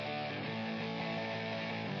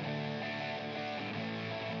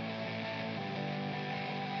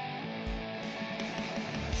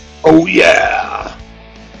Oh yeah!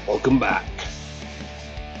 Welcome back.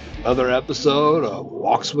 Another episode of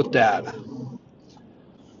Walks with Dad.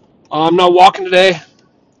 I'm not walking today.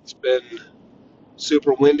 It's been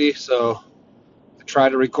super windy, so I tried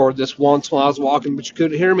to record this once while I was walking, but you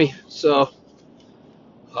couldn't hear me. So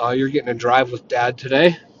you're getting a drive with Dad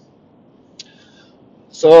today.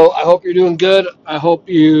 So I hope you're doing good. I hope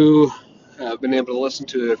you have been able to listen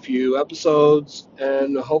to a few episodes,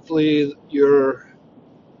 and hopefully you're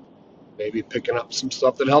maybe picking up some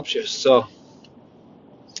stuff that helps you. So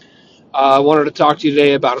I wanted to talk to you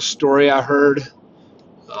today about a story I heard.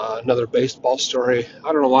 Another baseball story.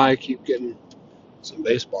 I don't know why I keep getting some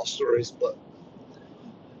baseball stories, but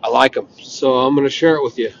I like them. So I'm going to share it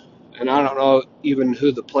with you. And I don't know even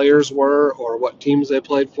who the players were or what teams they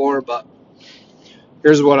played for, but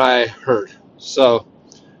here's what I heard. So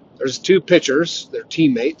there's two pitchers, they're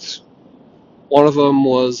teammates. One of them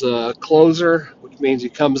was a closer, which means he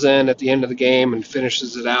comes in at the end of the game and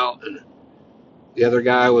finishes it out. And the other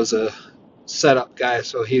guy was a setup guy,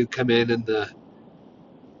 so he would come in the,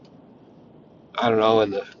 I don't know,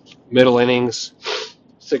 in the middle innings,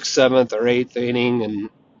 sixth, seventh, or eighth inning,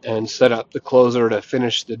 and set up the closer to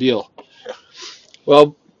finish the deal.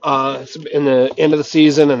 Well, it's in the end of the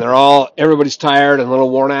season, and everybody's tired and a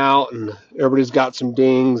little worn out, and everybody's got some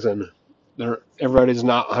dings, and everybody's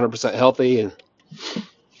not 100% healthy. And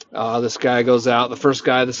this guy goes out. The first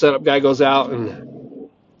guy, the setup guy, goes out, and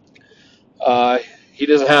he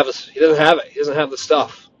doesn't have it. He doesn't have the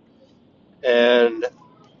stuff, and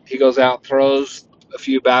he goes out, throws a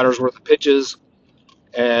few batters worth of pitches,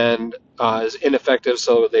 and is ineffective,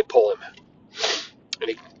 so they pull him. And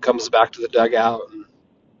he comes back to the dugout, and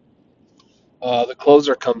the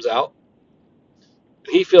closer comes out.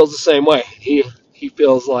 He feels the same way. He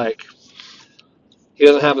feels like he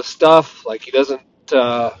doesn't have the stuff, like he doesn't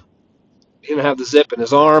have the zip in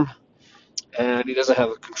his arm, and he doesn't have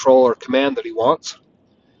the control or command that he wants.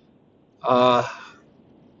 Uh,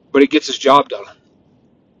 but he gets his job done.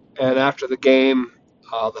 And after the game,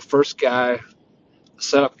 the first guy, the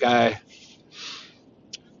setup guy,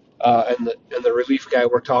 and the relief guy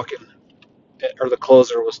were talking, or the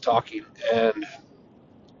closer was talking, and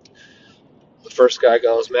the first guy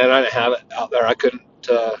goes, "Man, I didn't have it out there. I couldn't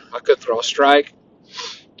throw a strike.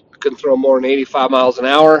 I couldn't throw more than 85 miles an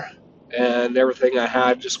hour, and everything I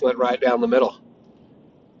had just went right down the middle."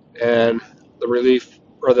 And the relief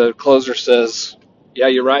or the closer says, "Yeah,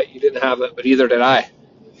 you're right. You didn't have it, but either did I."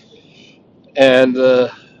 And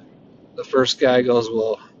the first guy goes,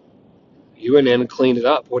 "Well, you went in and cleaned it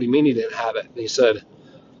up. What do you mean you didn't have it?" And he said,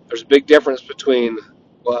 "There's a big difference between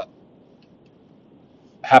what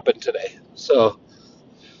happened today. So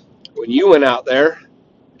when you went out there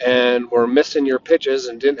and were missing your pitches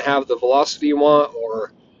and didn't have the velocity you want,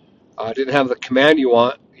 or didn't have the command you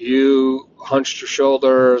want, you hunched your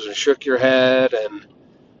shoulders and shook your head,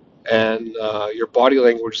 and your body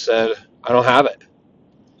language said, 'I don't have it.'"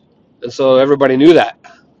 And so everybody knew that.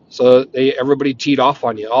 So everybody teed off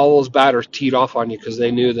on you. All those batters teed off on you because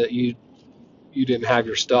they knew that you didn't have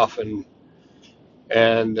your stuff. And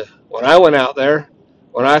when I went out there,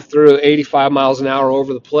 when I threw 85 miles an hour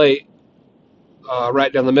over the plate,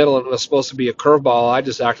 right down the middle, and it was supposed to be a curveball, I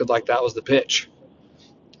just acted like that was the pitch.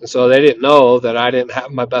 And so they didn't know that I didn't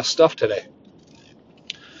have my best stuff today.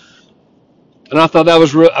 And I thought that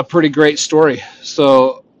was a pretty great story.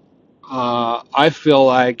 So I feel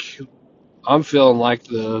like I'm feeling like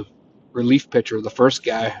the relief pitcher, the first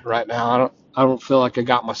guy right now. I don't feel like I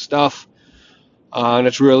got my stuff. And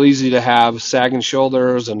it's real easy to have sagging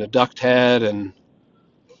shoulders and a ducked head and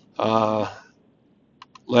uh,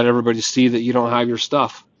 let everybody see that you don't have your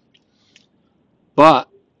stuff. But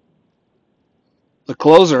the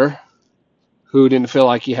closer, who didn't feel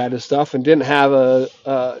like he had his stuff and didn't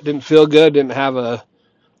feel good, didn't have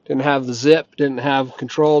the zip, didn't have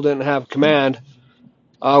control, didn't have command,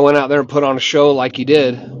 went out there and put on a show like he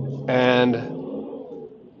did, and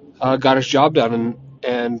got his job done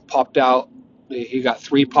and popped out. He got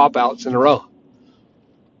 3 pop outs in a row.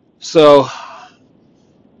 So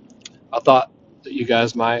I thought that you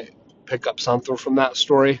guys might pick up something from that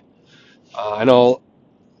story. I know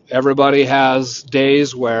everybody has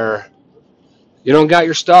days where you don't got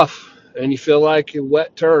your stuff and you feel like a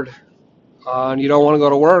wet turd, and you don't want to go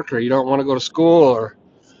to work, or you don't want to go to school, or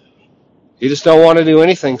you just don't want to do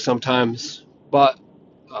anything sometimes. But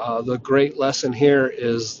the great lesson here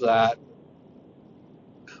is that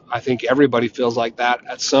I think everybody feels like that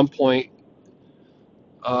at some point,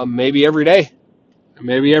 maybe every day,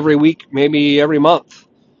 maybe every week, maybe every month.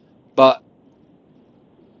 But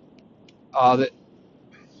the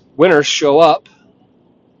winners show up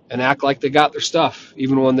and act like they got their stuff,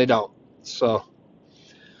 even when they don't. So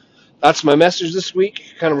that's my message this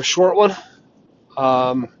week. Kind of a short one.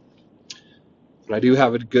 But I do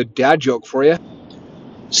have a good dad joke for you.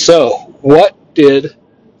 So, what did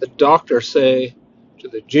the doctor say to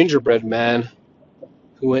the gingerbread man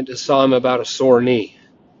who went to saw him about a sore knee?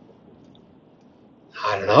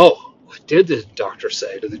 I don't know. What did the doctor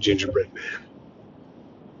say to the gingerbread man?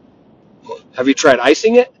 Have you tried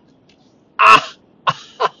icing it? Ah!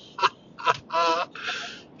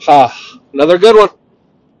 Ha! Another good one.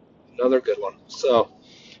 Another good one. So,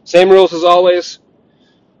 same rules as always.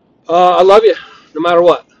 I love you, no matter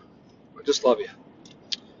what. I just love you.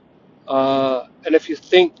 And if you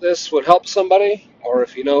think this would help somebody, or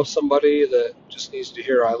if you know somebody that just needs to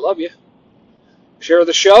hear I love you, share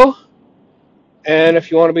the show. And if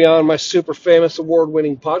you want to be on my super famous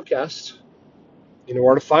award-winning podcast, you know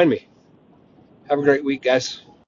where to find me. Have a great week, guys.